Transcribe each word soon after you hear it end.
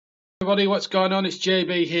everybody, what's going on? It's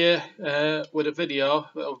JB here with a video,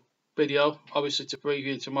 obviously to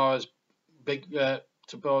preview tomorrow's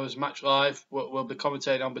match live. We'll be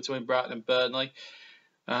commentating on between Brighton and Burnley,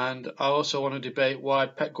 and I also want to debate why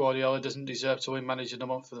Pep Guardiola doesn't deserve to win Manager of the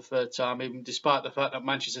Month for the third time, even despite the fact that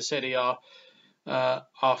Manchester City have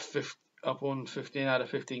won 15 out of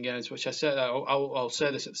 15 games. Which I said I'll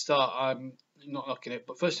say this at the start. I'm not knocking it,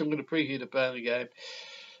 but first I'm going to preview the Burnley game.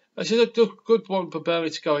 This is a good one for Burnley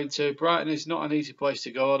to go into. Brighton is not an easy place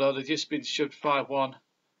to go, although they've just been shoved 5-1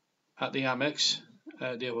 at the Amex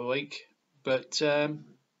the other week, but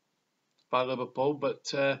by Liverpool.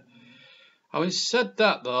 But having said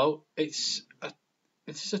that, though, it's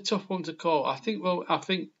a tough one to call. I think we'll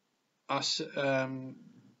win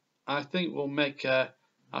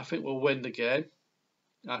the game.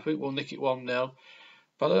 I think we'll nick it 1-0.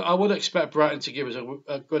 But I would expect Brighton to give us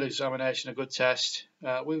a good examination, a good test.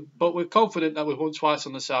 But we're confident that we've won twice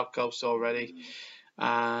on the South Coast already,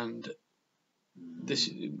 and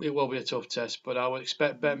it will be a tough test. But I would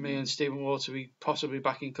expect Bentley and Stephen Ward to be possibly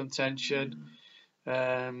back in contention.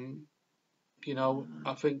 I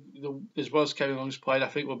think as well as Kevin Long's played, I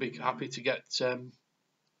think we'll be happy to get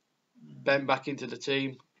Ben back into the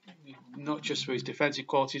team. Not just for his defensive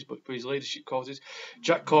qualities, but for his leadership qualities.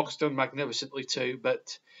 Jack Cork's done magnificently too,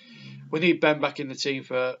 but we need Ben back in the team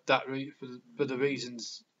for that for the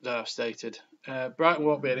reasons that I've stated. Brighton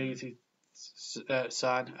won't be an easy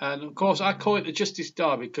sign, and of course I call it the Justice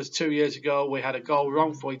Derby because 2 years ago we had a goal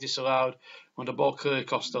wrongfully disallowed when the ball clearly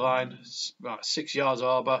crossed the line, about 6 yards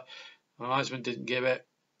over. The linesman didn't give it,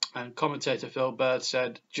 and commentator Phil Bird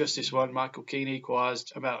said justice won. Michael Keane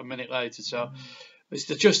equalised about a minute later, so. It's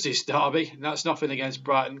the Justice Derby, and that's nothing against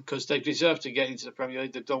Brighton because they deserve to get into the Premier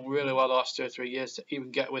League. They've done really well the last 2 or 3 years to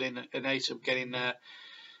even get within an 8 of getting there,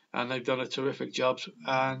 and they've done a terrific job.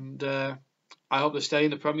 And I hope they stay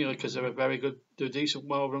in the Premier League because they're they're a decent,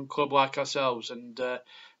 well-run club like ourselves. And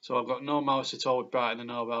so I've got no malice at all with Brighton and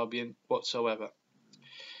Hove Albion whatsoever.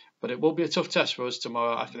 But it will be a tough test for us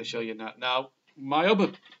tomorrow. I can assure you that. Now, my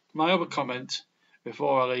other comment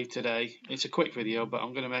before I leave today. It's a quick video, but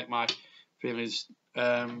I'm going to make my feelings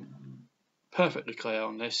perfectly clear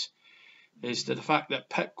on this, is the fact that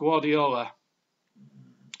Pep Guardiola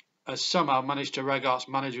has somehow managed to reg us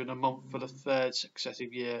Manager of the Month for the third successive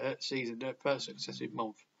season, the first successive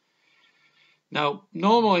month. Now,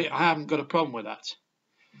 normally I haven't got a problem with that,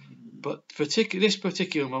 but for this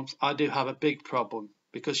particular month I do have a big problem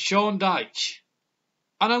because Sean Dyche,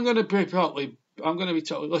 and I'm going to be totally.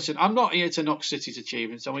 Listen, I'm not here to knock City's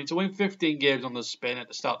achievements. I mean, to win 15 games on the spin at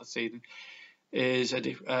the start of the season is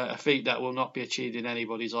a feat that will not be achieved in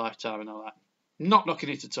anybody's lifetime and all that. Not knocking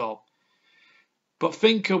it at all. But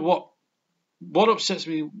think of what upsets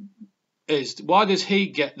me is, why does he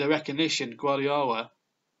get the recognition, Guardiola,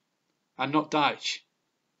 and not Dyche?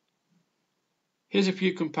 Here's a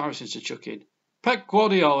few comparisons to chuck in. Pep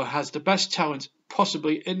Guardiola has the best talent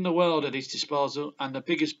possibly in the world at his disposal and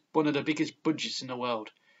one of the biggest budgets in the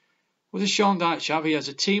world. What does Sean Dyche have? He has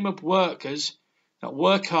a team of workers that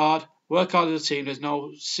work hard as a team. There's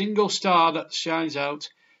no single star that shines out.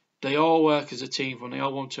 They all work as a team from the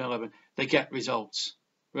 01 to 11. They get results,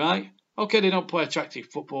 right? Okay, they don't play attractive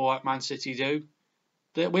football like Man City do.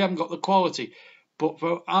 We haven't got the quality. But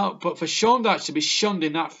for Sean Dyche to be shunned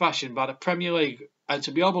in that fashion by the Premier League and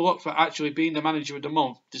to be overlooked for actually being the Manager of the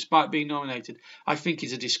Month, despite being nominated, I think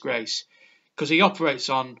is a disgrace. Because he operates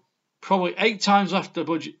on probably 8 times less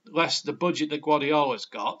the budget that Guardiola's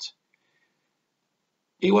got.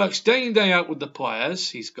 He works day in, day out with the players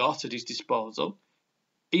he's got at his disposal.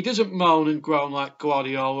 He doesn't moan and groan like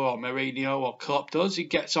Guardiola or Mourinho or Klopp does. He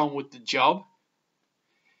gets on with the job.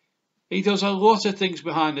 He does a lot of things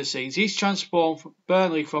behind the scenes. He's transformed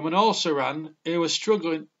Burnley from an also-ran who was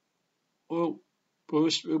struggling. We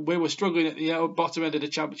were struggling at the bottom end of the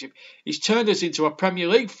Championship. He's turned us into a Premier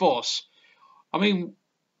League force. I mean,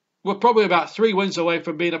 we're probably about 3 wins away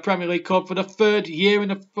from being a Premier League club for the 3rd year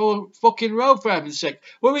in a fucking row, for heaven's sake.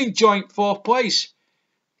 We're in joint 4th place.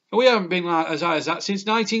 We haven't been as high as that since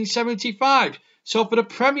 1975. So for the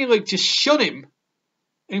Premier League to shun him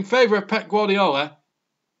in favour of Pep Guardiola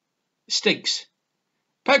stinks.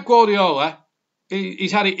 Pep Guardiola,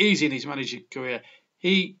 he's had it easy in his managing career.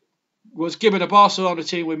 He was given a Barcelona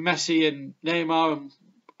team with Messi and Neymar and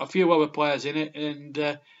a few other players in it,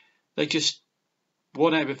 and they just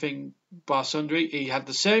won everything by sundry. He had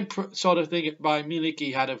the same sort of thing at Bayern Munich.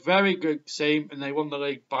 He had a very good team, and they won the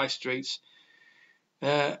league by streets.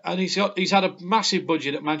 And he's had a massive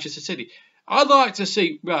budget at Manchester City. I'd like to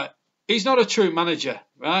see, right, he's not a true manager,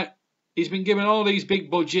 right? He's been given all these big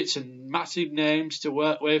budgets and massive names to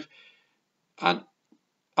work with, and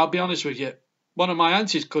I'll be honest with you, one of my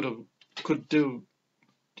aunties could do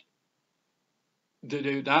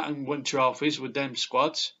that and win trophies with them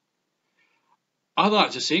squads. I'd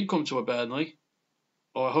like to see him come to a Burnley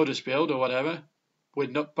or a Huddersfield or whatever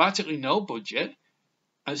with practically no budget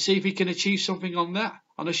and see if he can achieve something on that,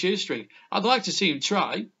 on a shoestring. I'd like to see him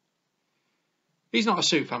try. He's not a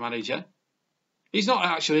super manager. He's not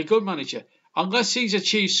actually a good manager. Unless he's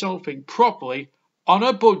achieved something properly on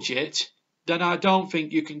a budget, then I don't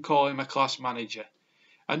think you can call him a class manager.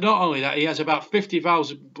 And not only that, he has about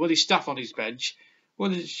 50,000 bloody staff on his bench.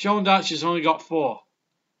 Well, Sean Dyche has only got 4.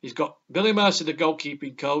 He's got Billy Mercer, the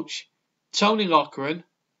goalkeeping coach, Tony Lochran,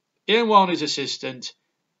 Ian Warner's assistant,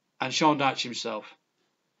 and Sean Dyche himself.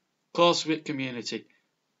 Close-knit community.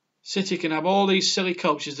 City can have all these silly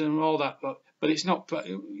coaches and all that, but it's not.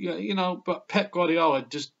 But Pep Guardiola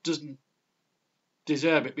just doesn't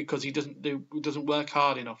deserve it because he doesn't work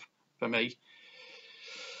hard enough for me.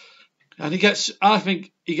 And I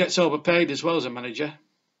think he gets overpaid as well as a manager.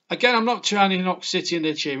 Again, I'm not trying to knock City in the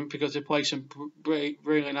achievement because they play some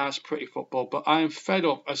really nice, pretty football. But I am fed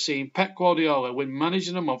up of seeing Pep Guardiola win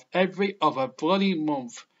Manager of the Month every other bloody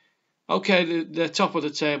month. Okay, they're top of the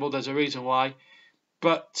table. There's a reason why.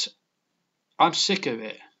 But I'm sick of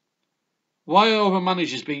it. Why are other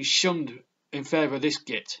managers being shunned in favour of this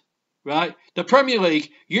git? Right? The Premier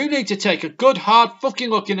League, you need to take a good, hard fucking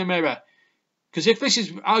look in the mirror. Because if this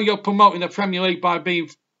is how you're promoting the Premier League by being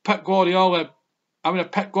Pep Guardiola, having a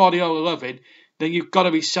Pep Guardiola loving, then you've got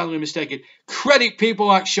to be sadly mistaken. Credit people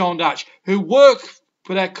like Sean Dyche who work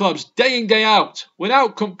for their clubs day in, day out,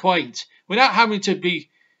 without complaint, without having to be,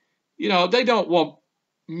 they don't want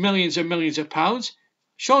millions and millions of pounds.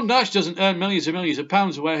 Sean Dyche doesn't earn millions and millions of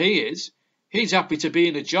pounds where he is. He's happy to be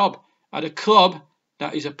in a job at a club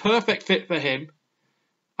that is a perfect fit for him.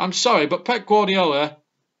 I'm sorry, but Pep Guardiola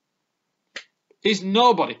is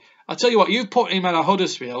nobody. I tell you what, you put him at a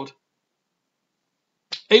Huddersfield,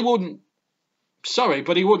 he wouldn't. Sorry,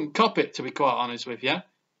 but he wouldn't cop it, to be quite honest with you.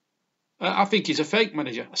 I think he's a fake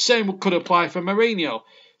manager. Same could apply for Mourinho.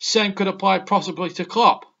 Same could apply possibly to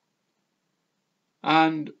Klopp.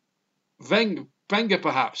 And Wenger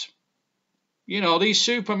perhaps. These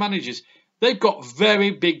super managers, they've got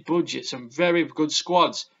very big budgets and very good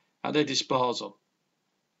squads at their disposal.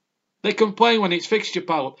 They complain when it's fixture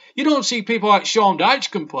pile up. You don't see people like Sean Dyche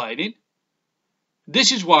complaining.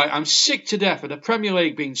 This is why I'm sick to death of the Premier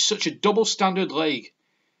League being such a double standard league.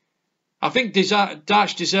 I think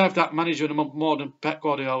Dyche deserved that Manager of the Month more than Pep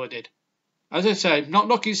Guardiola did. As I say, not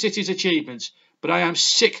knocking City's achievements, but I am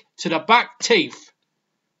sick to the back teeth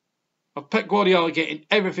of Pep Guardiola getting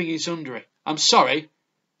everything he's under it. I'm sorry,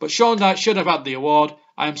 but Sean Dyche should have had the award.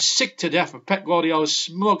 I am sick to death of Pep Guardiola's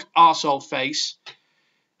smug arsehole face.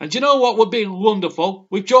 And do you know what would be wonderful?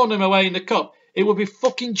 We've drawn him away in the cup. It would be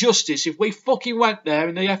fucking justice if we fucking went there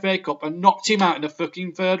in the FA Cup and knocked him out in the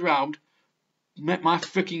fucking 3rd round. Make my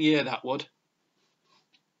fucking year, that would.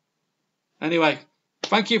 Anyway,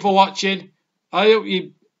 thank you for watching. I hope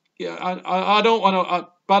you. I don't want to.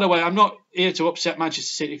 By the way, I'm not here to upset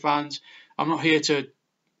Manchester City fans. I'm not here to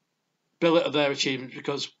belittle their achievements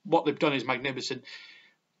because what they've done is magnificent.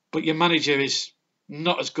 But your manager is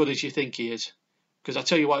not as good as you think he is. Because I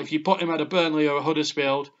tell you what, if you put him at a Burnley or a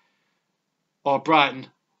Huddersfield or Brighton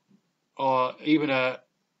or even a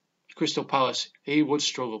Crystal Palace, he would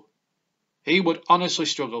struggle. He would honestly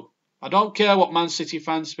struggle. I don't care what Man City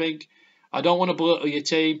fans think. I don't want to belittle your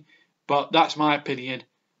team, but that's my opinion.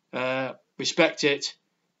 Respect it.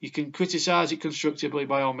 You can criticise it constructively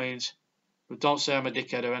by all means, but don't say I'm a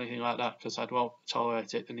dickhead or anything like that because I won't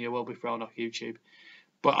tolerate it and you will be thrown off YouTube.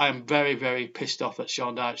 But I am very, very pissed off that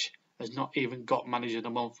Sean Dyche has not even got Manager of the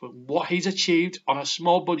Month. What he's achieved on a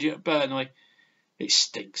small budget at Burnley, it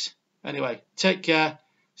stinks. Anyway, take care.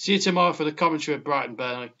 See you tomorrow for the commentary of Brighton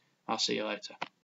Burnley. I'll see you later.